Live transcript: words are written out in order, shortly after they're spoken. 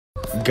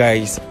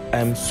Guys,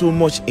 I'm so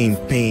much in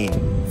pain.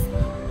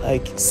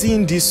 Like,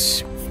 seeing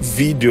this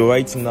video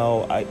right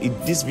now,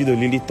 this video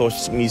really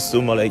touched me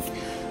so much. Like,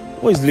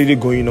 what is really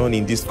going on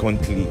in this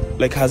country?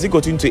 Like, has it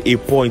gotten to a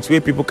point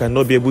where people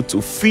cannot be able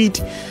to feed,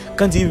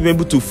 can't even be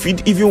able to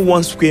feed even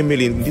 1 square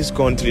meal in this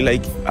country?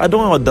 Like, I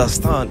don't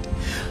understand.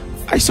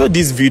 I saw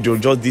this video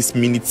just this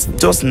minute,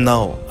 just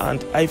now,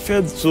 and I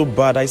felt so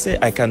bad. I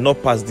said I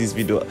cannot pass this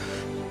video.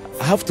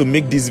 I have to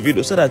make this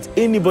video so that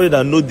anybody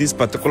that knows this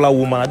particular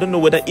woman, I don't know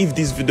whether if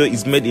this video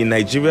is made in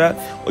Nigeria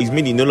or is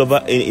made in all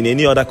over in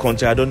any other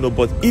country, I don't know,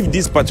 but if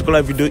this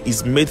particular video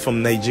is made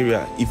from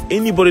Nigeria, if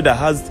anybody that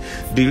has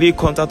the real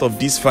contact of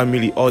this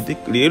family or the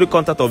real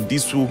contact of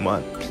this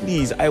woman,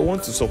 please, I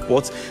want to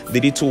support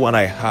the little one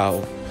I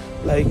have.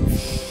 Like,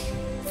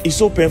 it's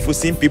so painful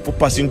seeing people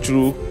passing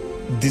through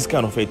this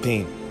kind of a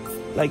thing.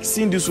 Like,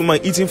 seeing this woman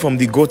eating from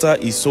the gutter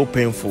is so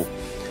painful.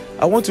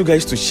 I want you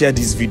guys to share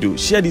this video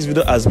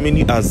as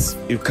many as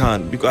you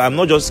can, because I'm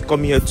not just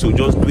coming here to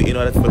just do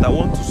another thing, but I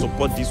want to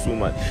support this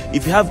woman.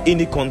 If you have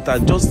any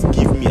contact, just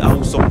give me. I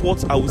will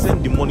support. I will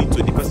send the money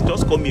to the person.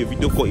 Just call me a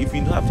video call. If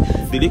you have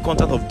the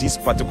contact of this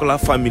particular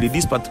family,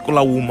 this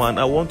particular woman,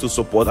 I want to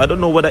support. I don't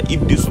know whether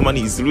if this woman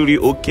is really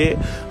okay.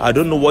 I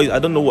don't know what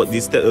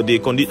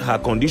her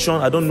condition.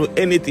 I don't know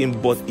anything.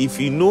 But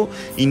if you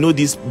know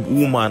this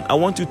woman, I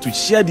want you to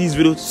share this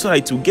video so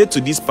that to get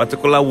to this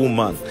particular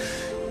woman.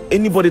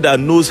 Anybody that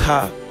knows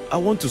her, I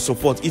want to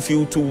support. If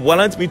you to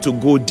warrant me to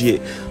go there,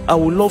 I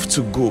would love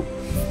to go.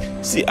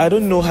 See, I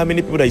don't know how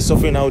many people that is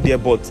suffering out there,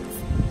 but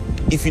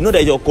if you know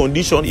that your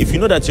condition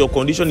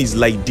is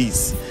like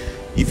this,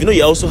 if you know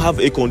you also have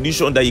a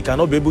condition that you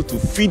cannot be able to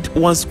feed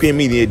 1 square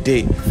meal in a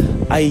day,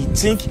 I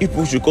think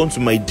people should come to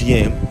my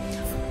DM.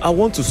 I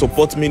want to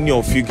support many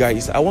of you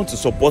guys. I want to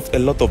support a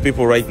lot of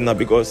people right now,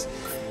 because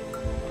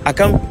I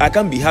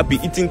can't be happy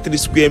eating 3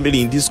 square meal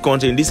in this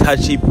country, in this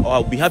hardship, or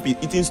I'll be happy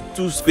eating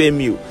 2 square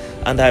meal.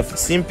 And I've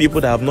seen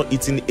people that have not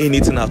eaten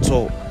anything at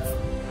all.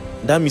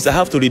 That means I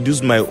have to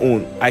reduce my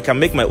own. I can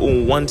make my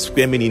own 1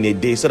 square meal in a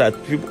day so that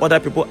other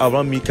people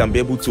around me can be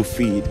able to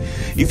feed.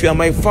 If you are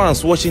my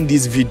fans watching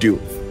this video,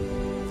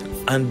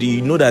 and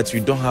you know that you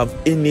don't have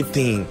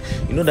anything,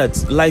 you know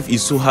that life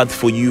is so hard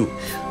for you,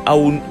 I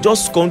will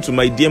just come to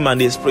my DM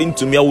and explain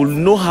to me. I will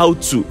know how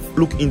to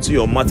look into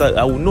your matter.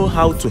 I will know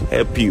how to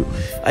help you.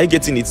 Are you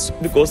getting it?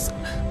 Because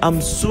I'm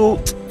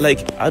so,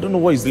 like, I don't know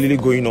what is really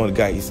going on,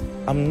 guys.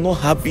 I'm not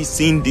happy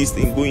seeing this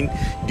thing going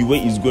the way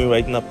it's going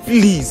right now.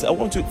 Please, I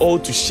want you all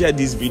to share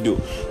this video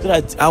so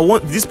that I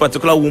want this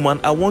particular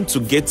woman, I want to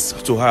get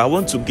to her. I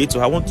want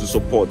to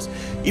support.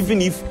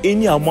 Even if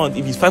any amount,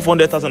 if it's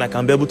 500,000, I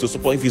can be able to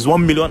support. If it's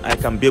 1 million, I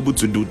can be able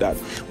to do that.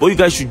 But you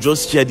guys should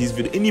just share this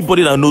video.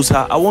 Anybody that knows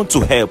her, I want to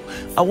help.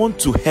 I want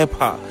to help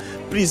her.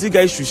 Please, you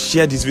guys should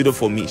share this video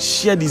for me.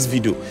 Share this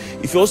video.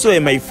 If you're also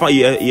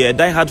a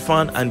die-hard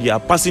fan and you are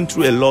passing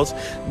through a lot,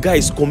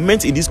 guys,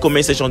 comment in this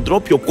comment section.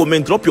 Drop your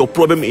comment, drop your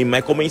problem in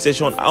my comment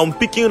section. I'm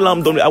picking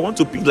randomly. I want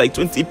to pick like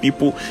 20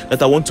 people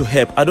that I want to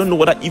help. I don't know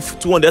whether if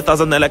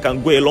 200,000 naira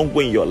can go a long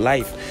way in your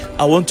life.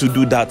 I want to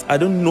do that. I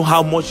don't know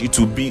how much it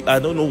will be. I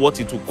don't know what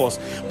it will cost.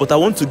 But I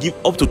want to give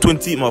up to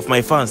 20 of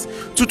my fans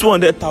to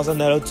 200,000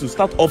 naira to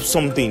start up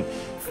something.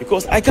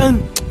 Because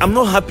I'm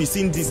not happy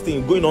seeing this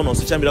thing going on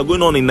social media,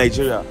 going on in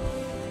Nigeria.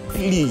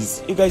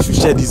 Please, you guys should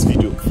share this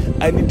video.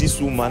 I need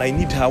this woman. I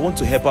need her. I want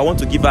to help her. I want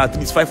to give her at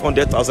least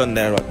 500,000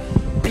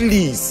 naira.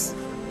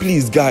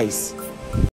 Please, guys.